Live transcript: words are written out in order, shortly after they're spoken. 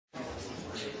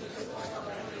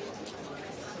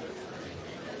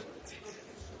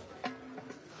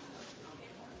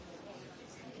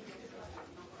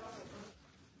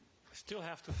still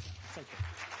have to... Thank you.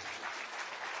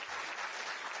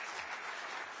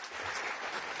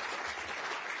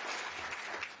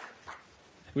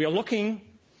 We are looking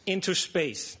into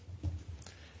space,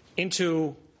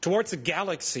 towards a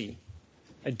galaxy,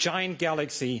 a giant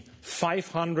galaxy,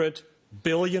 500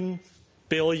 billion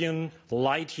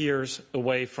light years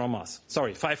away from us.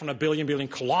 Sorry, 500 billion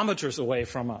kilometers away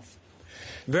from us.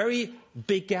 Very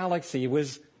big galaxy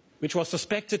which was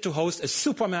suspected to host a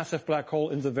supermassive black hole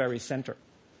in the very center.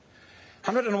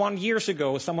 101 years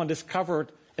ago, someone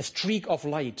discovered a streak of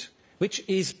light, which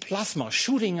is plasma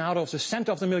shooting out of the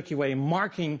center of the Milky Way,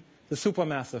 marking the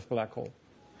supermassive black hole.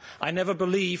 I never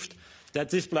believed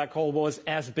that this black hole was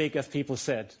as big as people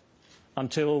said,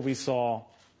 until we saw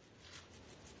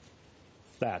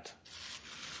that.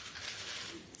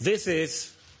 This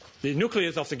is the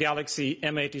nucleus of the galaxy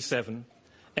M87,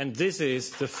 and this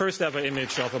is the first ever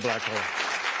image of a black hole.